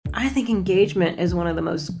I think engagement is one of the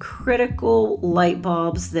most critical light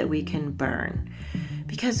bulbs that we can burn.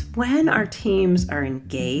 Because when our teams are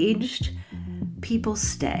engaged, people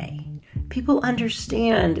stay. People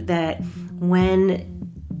understand that when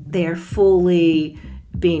they're fully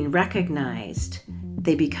being recognized,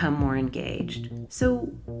 they become more engaged.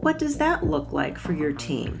 So what does that look like for your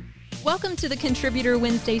team? Welcome to the Contributor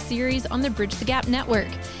Wednesday series on the Bridge the Gap Network.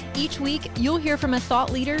 Each week, you'll hear from a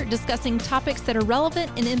thought leader discussing topics that are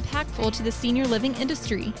relevant and impactful to the senior living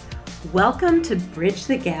industry. Welcome to Bridge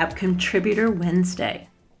the Gap Contributor Wednesday.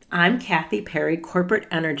 I'm Kathy Parry, corporate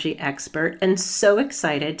energy expert, and so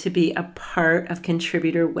excited to be a part of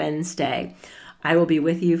Contributor Wednesday. I will be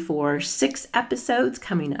with you for 6 episodes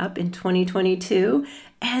coming up in 2022,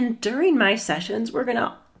 and during my sessions, we're going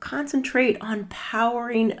to concentrate on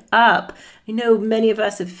powering up. I know many of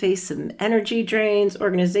us have faced some energy drains,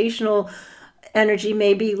 organizational energy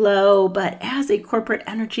may be low, but as a corporate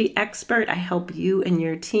energy expert, I help you and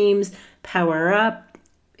your teams power up,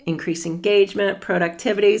 increase engagement,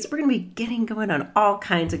 productivities. We're going to be getting going on all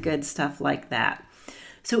kinds of good stuff like that.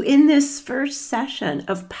 So in this first session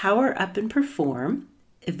of Power Up and Perform,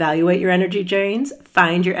 evaluate your energy drains,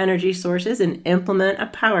 find your energy sources, and implement a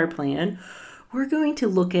power plan, we're going to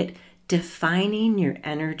look at defining your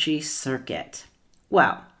energy circuit.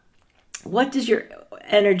 Well, what does your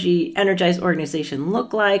energized organization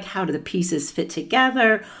look like? How do the pieces fit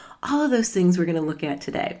together? All of those things we're going to look at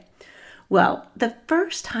today. Well, the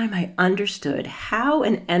first time I understood how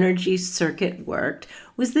an energy circuit worked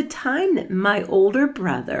was the time that my older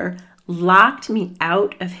brother locked me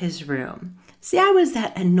out of his room. See, I was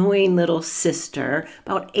that annoying little sister,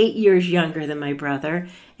 about 8 years younger than my brother,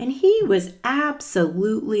 and he was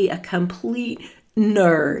absolutely a complete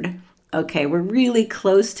nerd. Okay, we're really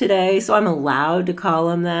close today, so I'm allowed to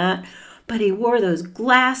call him that. But he wore those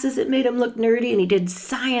glasses that made him look nerdy, and he did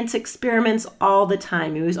science experiments all the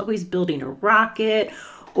time. He was always building a rocket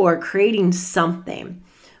or creating something.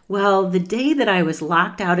 Well, the day that I was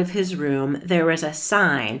locked out of his room, there was a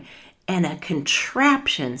sign and a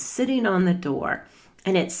contraption sitting on the door,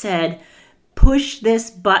 and it said, "Push this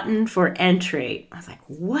button for entry." I was like,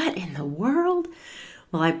 what in the world?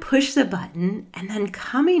 Well, I pushed the button, and then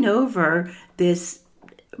coming over this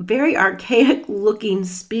very archaic looking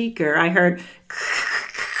speaker, I heard,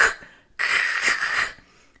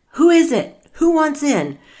 "Who is it? Who wants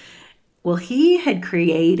in?" Well, he had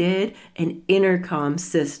created an intercom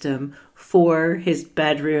system for his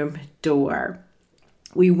bedroom door.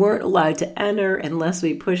 We weren't allowed to enter unless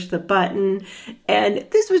we pushed the button. And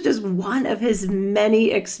this was just one of his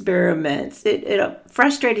many experiments. It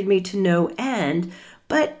frustrated me to no end,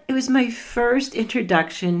 but it was my first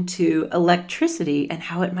introduction to electricity and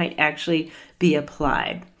how it might actually be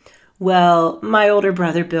applied. Well, my older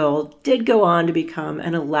brother, Bill, did go on to become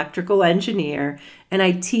an electrical engineer, and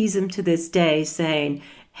I tease him to this day saying,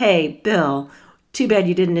 "Hey, Bill, too bad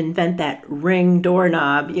you didn't invent that ring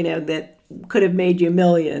doorknob, that could have made you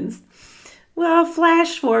millions." Well,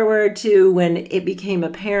 flash forward to when it became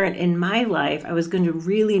apparent in my life, I was going to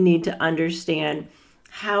really need to understand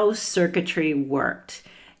how circuitry worked.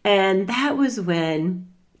 And that was when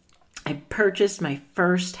I purchased my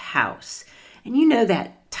first house. And you know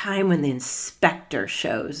that time when the inspector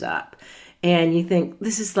shows up and you think,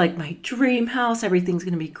 this is like my dream house, everything's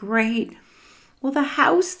going to be great. Well, the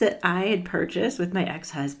house that I had purchased with my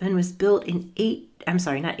ex-husband was built in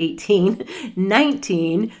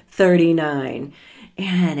 1939.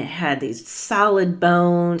 And it had these solid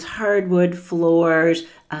bones, hardwood floors,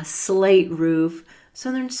 a slate roof.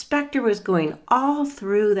 So the inspector was going all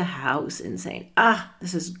through the house and saying,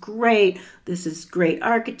 this is great. This is great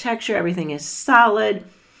architecture. Everything is solid.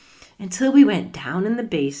 Until we went down in the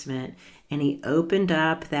basement and he opened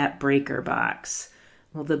up that breaker box.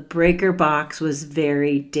 Well, the breaker box was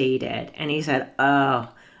very dated. And he said,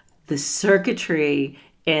 the circuitry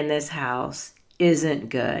in this house isn't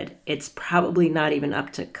good. It's probably not even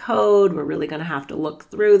up to code. We're really going to have to look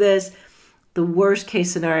through this. The worst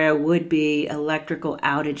case scenario would be electrical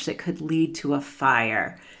outage that could lead to a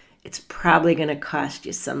fire. It's probably going to cost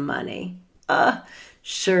you some money.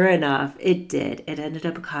 Sure enough, it did. It ended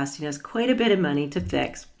up costing us quite a bit of money to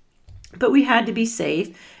fix. But we had to be safe,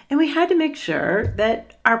 and we had to make sure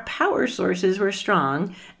that our power sources were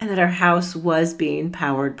strong and that our house was being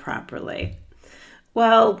powered properly.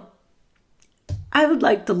 Well, I would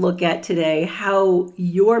like to look at today how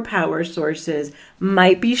your power sources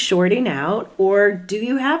might be shorting out, or do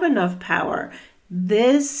you have enough power?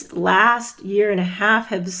 This last year and a half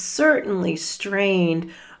have certainly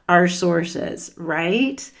strained our sources,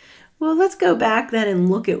 right? Well, let's go back then and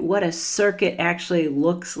look at what a circuit actually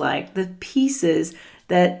looks like, the pieces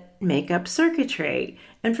that make up circuitry.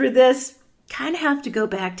 And for this, kind of have to go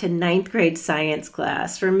back to ninth grade science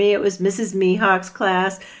class. For me, it was Mrs. Mehawk's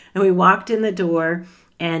class, and we walked in the door,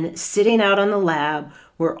 and sitting out on the lab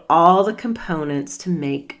were all the components to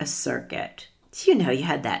make a circuit. So, you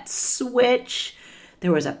had that switch.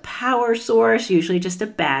 There was a power source, usually just a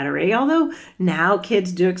battery, although now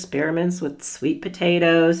kids do experiments with sweet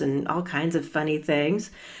potatoes and all kinds of funny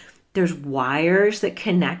things. There's wires that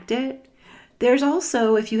connect it. There's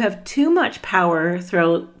also, if you have too much power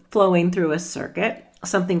flowing through a circuit,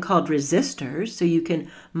 something called resistors, so you can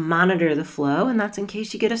monitor the flow, and that's in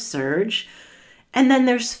case you get a surge. And then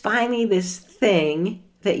there's finally this thing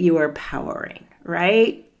that you are powering,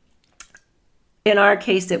 right? In our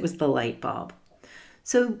case, it was the light bulb.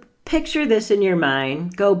 So picture this in your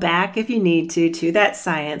mind. Go back if you need to that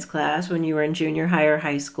science class when you were in junior high or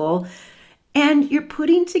high school, and you're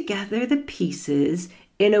putting together the pieces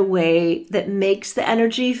in a way that makes the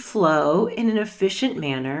energy flow in an efficient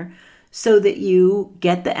manner so that you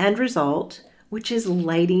get the end result, which is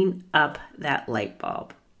lighting up that light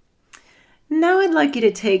bulb. Now I'd like you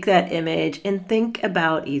to take that image and think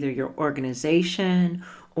about either your organization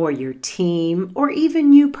or your team or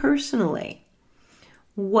even you personally.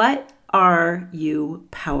 What are you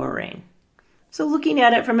powering? So looking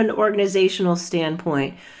at it from an organizational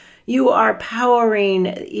standpoint, you are powering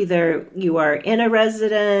either you are in a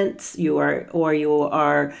residence, maybe you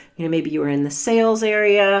are in the sales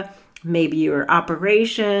area, maybe you're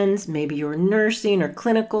operations, maybe you're nursing or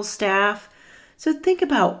clinical staff. So think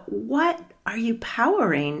about what are you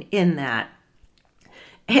powering in that?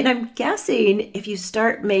 And I'm guessing if you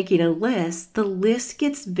start making a list, the list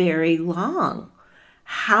gets very long.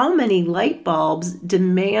 How many light bulbs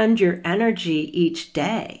demand your energy each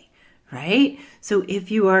day, right? So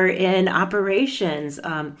if you are in operations,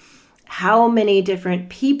 how many different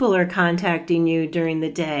people are contacting you during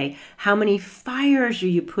the day? How many fires are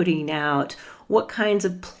you putting out? What kinds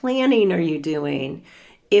of planning are you doing?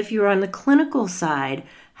 If you're on the clinical side,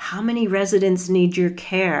 how many residents need your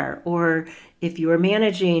care? Or if you are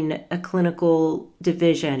managing a clinical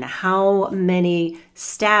division, how many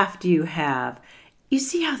staff do you have? You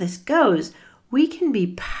see how this goes. We can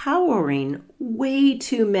be powering way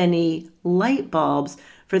too many light bulbs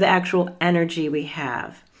for the actual energy we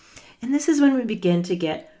have. And this is when we begin to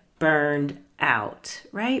get burned out,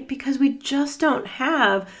 right? Because we just don't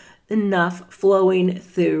have enough flowing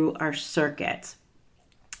through our circuits.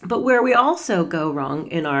 But where we also go wrong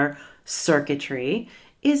in our circuitry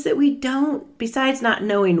is that we don't, besides not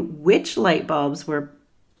knowing which light bulbs we're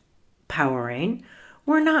powering,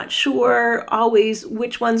 we're not sure always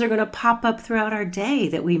which ones are going to pop up throughout our day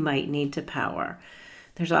that we might need to power.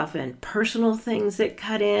 There's often personal things that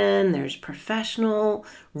cut in. There's professional,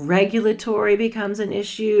 regulatory becomes an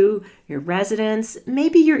issue. Your residents,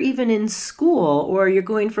 maybe you're even in school or you're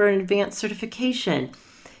going for an advanced certification.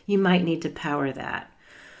 You might need to power that.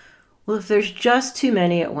 Well, if there's just too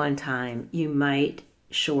many at one time, you might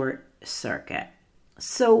short circuit.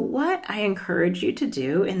 So what I encourage you to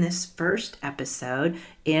do in this first episode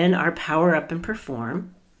in our Power Up and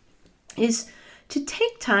Perform is to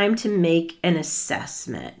take time to make an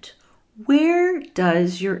assessment. Where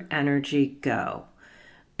does your energy go?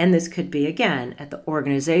 And this could be, again, at the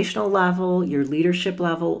organizational level, your leadership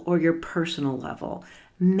level, or your personal level.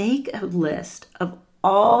 Make a list of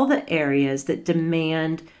all the areas that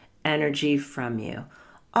demand energy from you.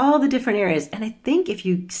 All the different areas. And I think if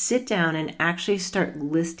you sit down and actually start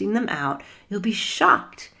listing them out, you'll be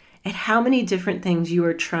shocked at how many different things you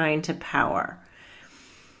are trying to power.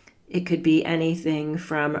 It could be anything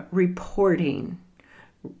from reporting.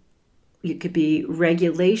 It could be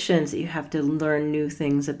regulations that you have to learn new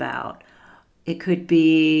things about. It could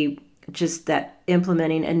be just that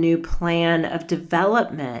implementing a new plan of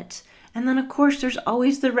development. And then, of course, there's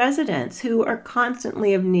always the residents who are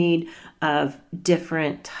constantly in need of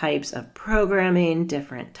different types of programming,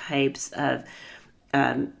 different types of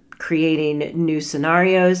creating new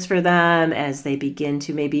scenarios for them as they begin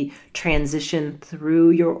to maybe transition through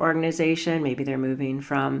your organization. Maybe they're moving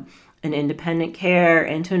from an independent care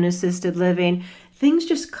into an assisted living. Things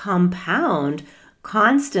just compound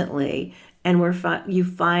constantly. And you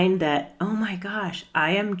find that, oh my gosh,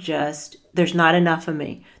 there's not enough of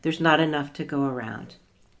me. There's not enough to go around.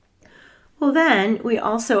 Well, then we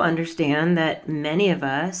also understand that many of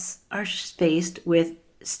us are faced with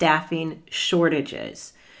staffing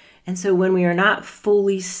shortages. And so when we are not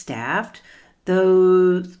fully staffed,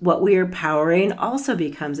 what we are powering also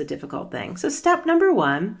becomes a difficult thing. So step number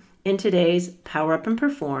 1 in today's Power Up and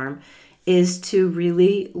Perform is to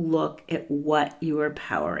really look at what you are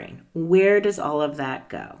powering. Where does all of that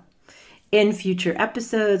go? In future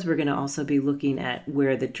episodes, we're going to also be looking at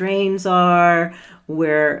where the drains are,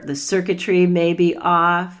 where the circuitry may be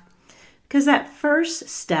off. Because that first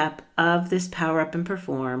step of this Power Up and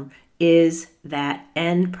Perform is that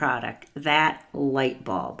end product, that light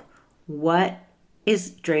bulb. What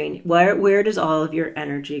is draining? Where does all of your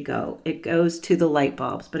energy go? It goes to the light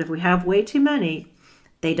bulbs. But if we have way too many,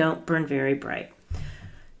 they don't burn very bright.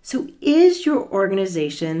 So is your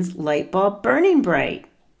organization's light bulb burning bright?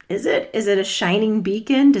 Is it a shining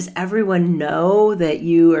beacon? Does everyone know that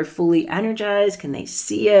you are fully energized? Can they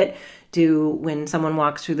see it? When someone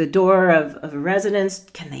walks through the door of a residence,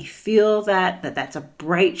 can they feel that's a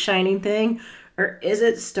bright shining thing? Or is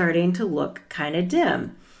it starting to look kind of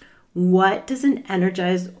dim? What does an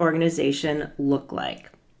energized organization look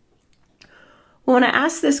like? Well, when I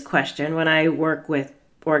ask this question, when I work with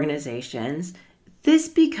organizations, this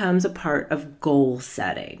becomes a part of goal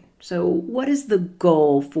setting. So what is the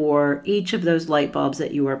goal for each of those light bulbs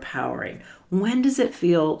that you are powering? When does it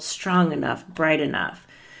feel strong enough, bright enough?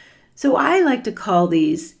 So I like to call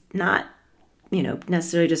these not,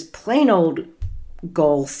 necessarily just plain old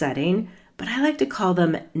goal setting, but I like to call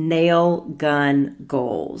them nail gun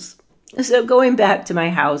goals. So going back to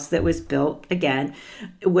my house that was built, again,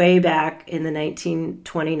 way back in the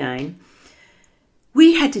 1929,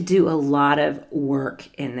 we had to do a lot of work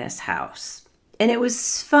in this house. And it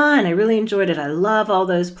was fun. I really enjoyed it. I love all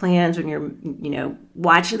those plans when you're,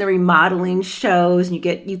 watching the remodeling shows and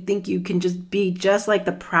you think you can just be just like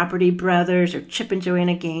the Property Brothers or Chip and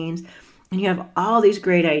Joanna Gaines, and you have all these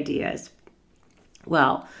great ideas.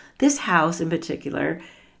 Well, this house in particular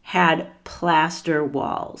had plaster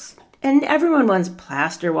walls. And everyone wants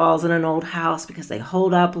plaster walls in an old house because they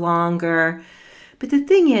hold up longer. But the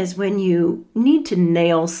thing is, when you need to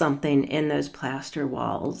nail something in those plaster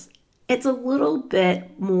walls, it's a little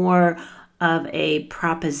bit more of a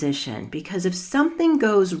proposition, because if something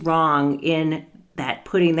goes wrong in that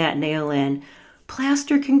putting that nail in,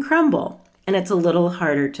 plaster can crumble and it's a little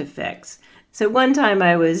harder to fix. So one time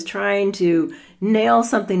I was trying to nail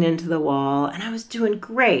something into the wall and I was doing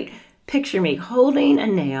great. Picture me holding a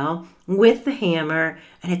nail with the hammer,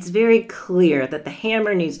 and it's very clear that the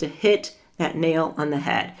hammer needs to hit that nail on the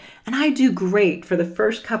head. And I do great for the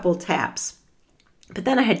first couple taps. But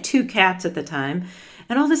then I had 2 cats at the time,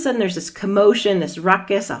 and all of a sudden there's this commotion, this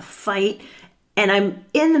ruckus, a fight, and I'm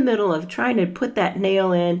in the middle of trying to put that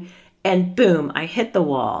nail in, and boom, I hit the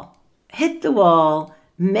wall. Hit the wall,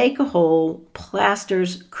 make a hole,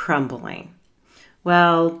 plaster's crumbling.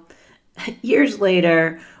 Well, years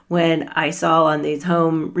later, when I saw on these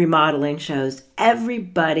home remodeling shows,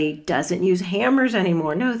 everybody doesn't use hammers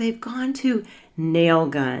anymore. No, they've gone to nail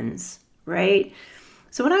guns, right?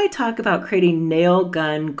 So when I talk about creating nail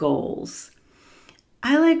gun goals,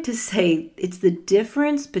 I like to say it's the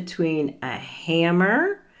difference between a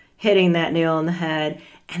hammer hitting that nail on the head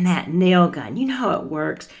and that nail gun. You know how it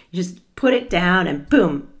works. You just put it down and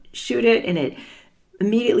boom, shoot it, and it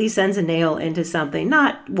immediately sends a nail into something.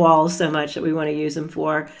 Not walls so much that we want to use them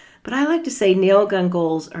for, but I like to say nail gun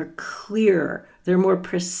goals are clearer. They're more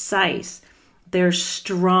precise. They're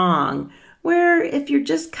strong. Where if you're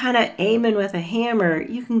just kind of aiming with a hammer,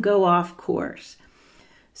 you can go off course.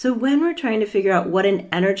 So when we're trying to figure out what an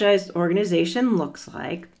energized organization looks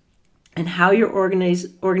like and how your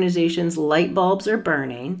organization's light bulbs are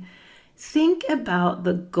burning, think about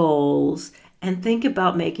the goals and think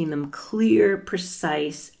about making them clear,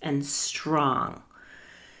 precise, and strong.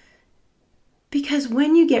 Because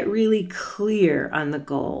when you get really clear on the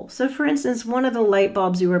goal, so for instance, one of the light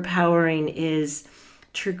bulbs you are powering is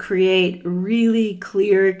to create really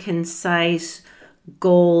clear, concise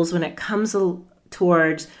goals when it comes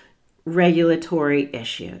towards regulatory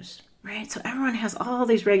issues, right? So everyone has all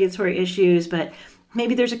these regulatory issues, but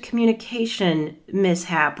maybe there's a communication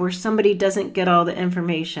mishap where somebody doesn't get all the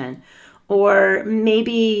information, or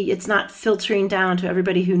maybe it's not filtering down to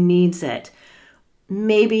everybody who needs it.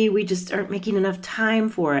 Maybe we just aren't making enough time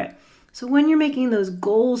for it. So when you're making those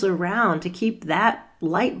goals around to keep that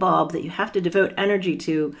light bulb that you have to devote energy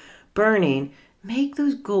to burning, make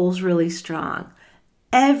those goals really strong.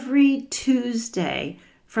 Every Tuesday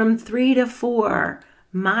from 3 to 4,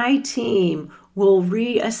 my team will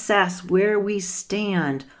reassess where we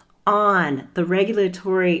stand on the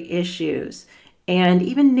regulatory issues and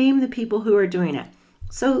even name the people who are doing it.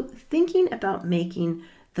 So thinking about making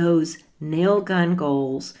those nail gun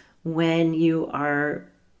goals when you are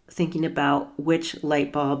thinking about which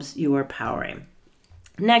light bulbs you are powering.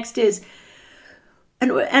 Next is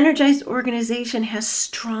an energized organization has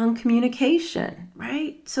strong communication,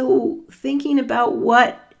 right? So thinking about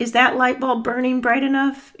what is that light bulb burning bright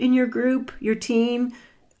enough in your group, your team,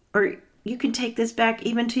 or you can take this back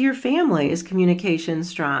even to your family. Is communication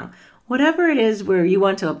strong? Whatever it is where you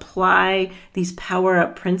want to apply these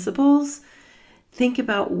power-up principles, think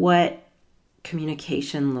about what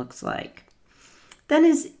communication looks like. Then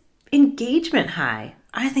is engagement high?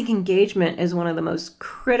 I think engagement is one of the most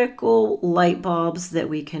critical light bulbs that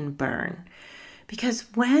we can burn. Because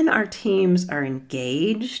when our teams are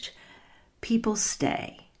engaged, people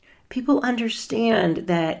stay. People understand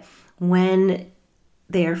that when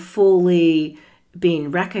they are fully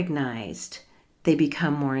being recognized, they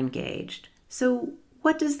become more engaged. So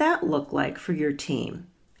what does that look like for your team?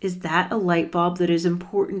 Is that a light bulb that is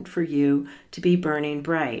important for you to be burning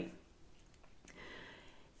bright?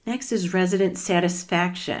 Next is resident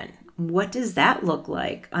satisfaction. What does that look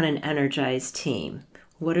like on an energized team?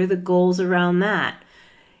 What are the goals around that?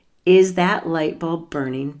 Is that light bulb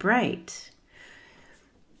burning bright?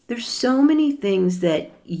 There's so many things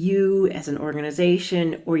that you as an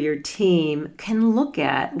organization or your team can look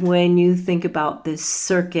at when you think about this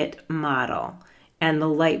circuit model and the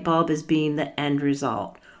light bulb as being the end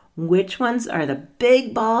result. Which ones are the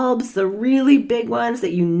big bulbs, the really big ones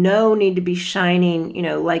that you know need to be shining,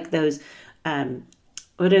 like those,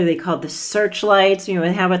 what are they called? The searchlights, they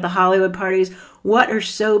have at the Hollywood parties. What are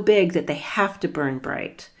so big that they have to burn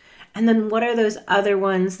bright? And then what are those other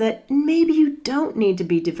ones that maybe you don't need to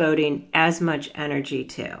be devoting as much energy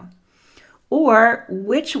to? Or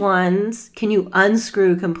which ones can you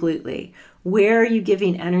unscrew completely? Where are you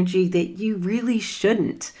giving energy that you really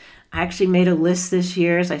shouldn't? I actually made a list this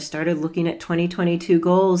year as I started looking at 2022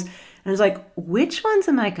 goals. And I was like, which ones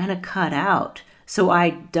am I going to cut out so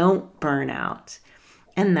I don't burn out?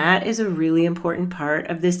 And that is a really important part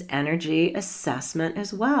of this energy assessment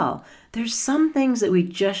as well. There's some things that we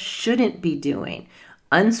just shouldn't be doing.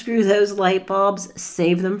 Unscrew those light bulbs,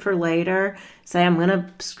 save them for later. Say, I'm going to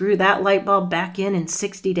screw that light bulb back in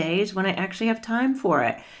 60 days when I actually have time for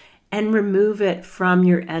it. And remove it from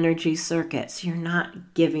your energy circuit so you're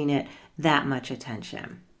not giving it that much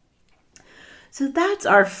attention. So that's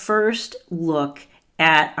our first look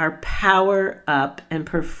at our Power Up and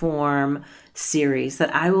Perform series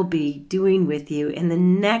that I will be doing with you in the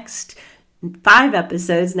next 5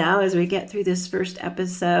 episodes now as we get through this first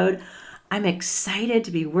episode. I'm excited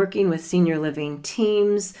to be working with senior living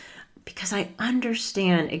teams because I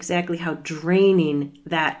understand exactly how draining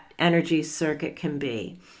that energy circuit can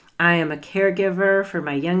be. I am a caregiver for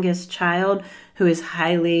my youngest child who is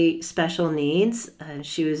highly special needs.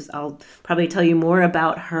 I'll probably tell you more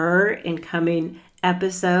about her in coming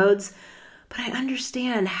episodes, but I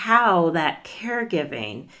understand how that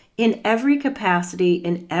caregiving in every capacity,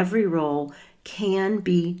 in every role, can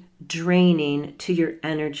be draining to your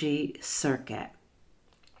energy circuit.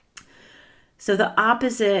 So the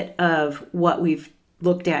opposite of what we've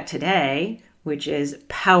looked at today, which is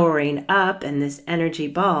powering up and this energy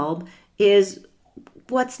bulb, is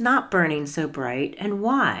what's not burning so bright and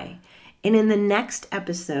why. And in the next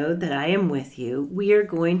episode that I am with you, we are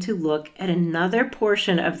going to look at another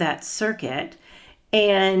portion of that circuit,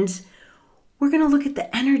 and we're going to look at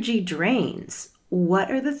the energy drains.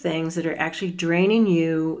 What are the things that are actually draining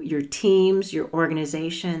you, your teams, your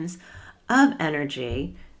organizations of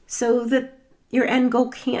energy so that your end goal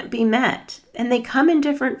can't be met? And they come in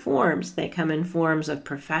different forms. They come in forms of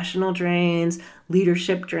professional drains,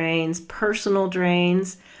 leadership drains, personal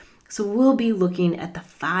drains. So we'll be looking at the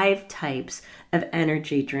 5 types of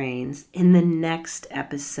energy drains in the next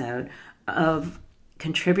episode of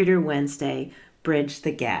Contributor Wednesday, Bridge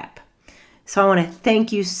the Gap. So I want to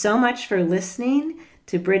thank you so much for listening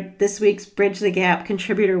to this week's Bridge the Gap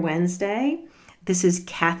Contributor Wednesday. This is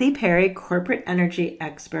Kathy Parry, Corporate Energy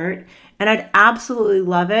Expert, and I'd absolutely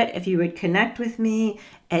love it if you would connect with me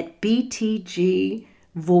at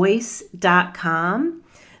btgvoice.com.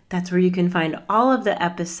 That's where you can find all of the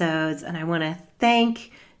episodes, and I want to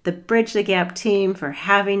thank the Bridge the Gap team for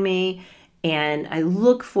having me, and I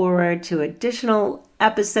look forward to additional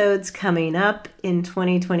episodes coming up in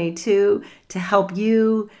 2022 to help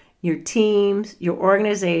you, your teams, your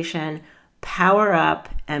organization power up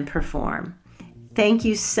and perform. Thank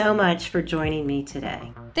you so much for joining me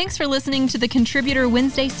today. Thanks for listening to the Contributor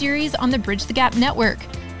Wednesday series on the Bridge the Gap Network.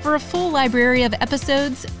 For a full library of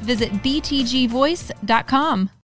episodes, visit btgvoice.com.